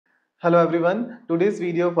Hello everyone. Today's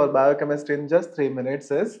video for biochemistry in just 3 minutes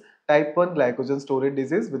is type 1 glycogen storage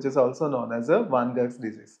disease, which is also known as a Van Gogh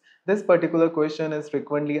disease. This particular question is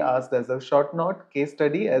frequently asked as a short note case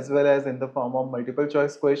study as well as in the form of multiple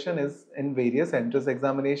choice question is in various entrance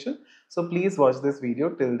examination. So please watch this video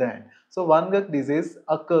till the end. So Van Gogh disease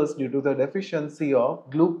occurs due to the deficiency of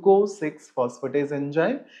glucose 6 phosphatase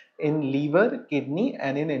enzyme in liver, kidney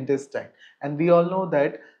and in intestine. And we all know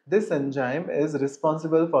that this enzyme is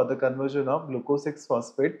responsible for the conversion of glucose 6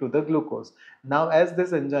 phosphate to the glucose. Now as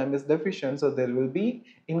this enzyme is deficient, so there will be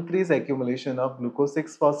increased accumulation of glucose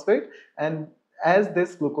 6 phosphate, and as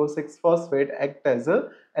this glucose 6 phosphate act as a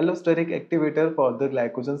allosteric activator for the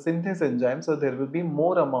glycogen synthase enzyme, so there will be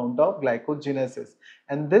more amount of glycogenesis,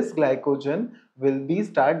 and this glycogen will be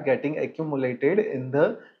start getting accumulated in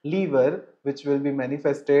the liver, which will be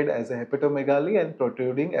manifested as a hepatomegaly and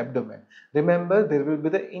protruding abdomen. Remember, there will be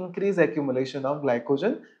the increased accumulation of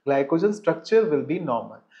glycogen. Glycogen structure will be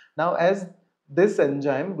normal. Now, as this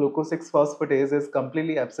enzyme glucose 6 phosphatase is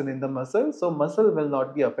completely absent in the muscle, so muscle will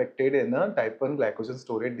not be affected in a type 1 glycogen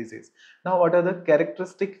storage disease. Now, what are the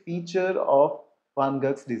characteristic feature of Van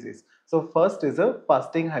Gogh's disease? So first is a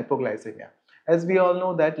fasting hypoglycemia. As we all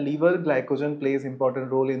know that liver glycogen plays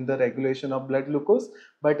important role in the regulation of blood glucose,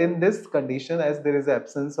 but in this condition, as there is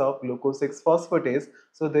absence of glucose 6 phosphatase,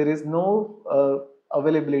 so there is no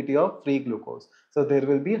availability of free glucose. So there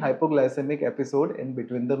will be hypoglycemic episode in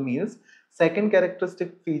between the meals. Second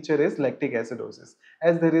characteristic feature is lactic acidosis.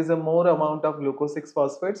 As there is a more amount of glucose 6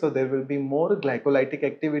 phosphate, so there will be more glycolytic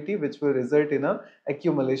activity which will result in a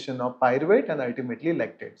accumulation of pyruvate and ultimately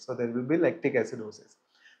lactate. So there will be lactic acidosis.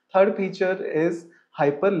 Third feature is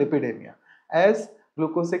hyperlipidemia. As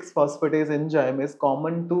glucose 6 phosphatase enzyme is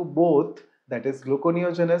common to both, that is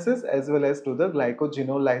gluconeogenesis as well as to the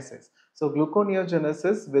glycogenolysis. So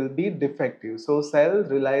gluconeogenesis will be defective. So cell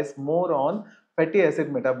relies more on fatty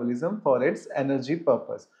acid metabolism for its energy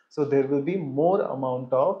purpose. So there will be more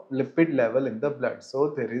amount of lipid level in the blood. So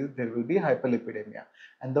there will be hyperlipidemia.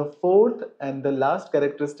 And the fourth and the last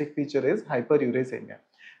characteristic feature is hyperuricemia.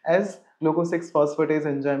 As glucose 6 phosphatase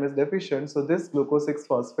enzyme is deficient, so this glucose 6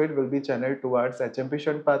 phosphate will be channeled towards HMP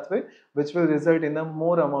shunt pathway, which will result in a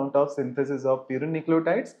more amount of synthesis of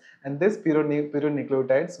pyronucleotides, and this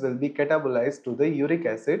pyronucleotides will be catabolized to the uric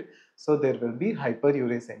acid, so there will be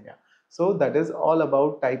hyperuricemia. So that is all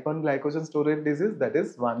about type 1 glycogen storage disease, that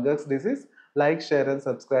is Van Gogh's disease. Like, share and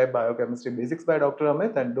subscribe Biochemistry Basics by Dr.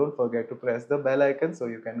 Amit, and don't forget to press the bell icon so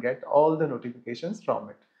you can get all the notifications from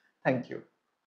it. Thank you.